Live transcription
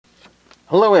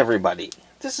Hello everybody,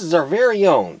 this is our very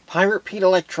own Pirate Pete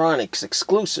Electronics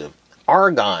exclusive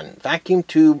ARGON vacuum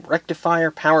tube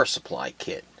rectifier power supply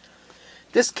kit.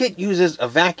 This kit uses a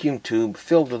vacuum tube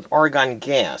filled with argon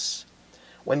gas.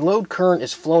 When load current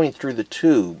is flowing through the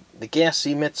tube, the gas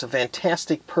emits a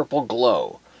fantastic purple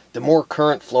glow. The more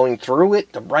current flowing through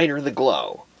it, the brighter the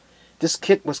glow. This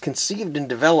kit was conceived and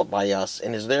developed by us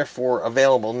and is therefore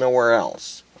available nowhere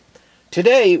else.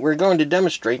 Today, we're going to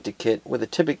demonstrate the kit with a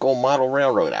typical model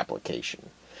railroad application.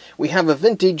 We have a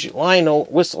vintage Lionel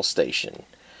whistle station.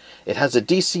 It has a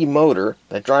DC motor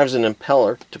that drives an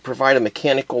impeller to provide a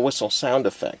mechanical whistle sound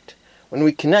effect. When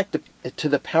we connect it to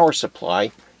the power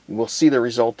supply, you will see the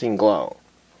resulting glow.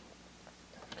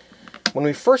 When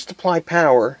we first apply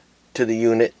power to the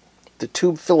unit, the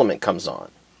tube filament comes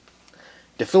on.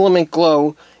 The filament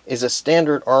glow is a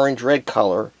standard orange-red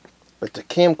color, but the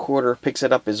camcorder picks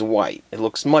it up as white. It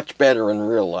looks much better in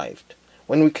real life.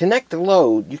 When we connect the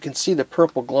load, you can see the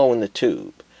purple glow in the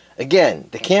tube. Again,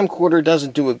 the camcorder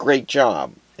doesn't do a great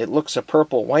job. It looks a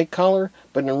purple-white color,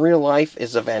 but in real life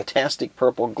is a fantastic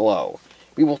purple glow.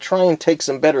 We will try and take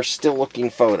some better still-looking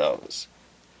photos.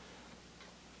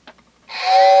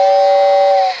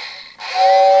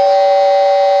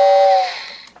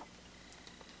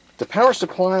 The power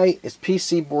supply is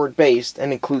PC board based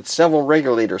and includes several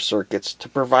regulator circuits to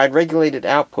provide regulated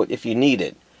output if you need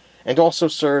it, and also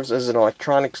serves as an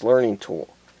electronics learning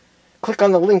tool. Click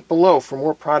on the link below for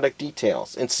more product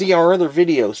details and see our other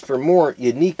videos for more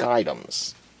unique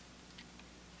items.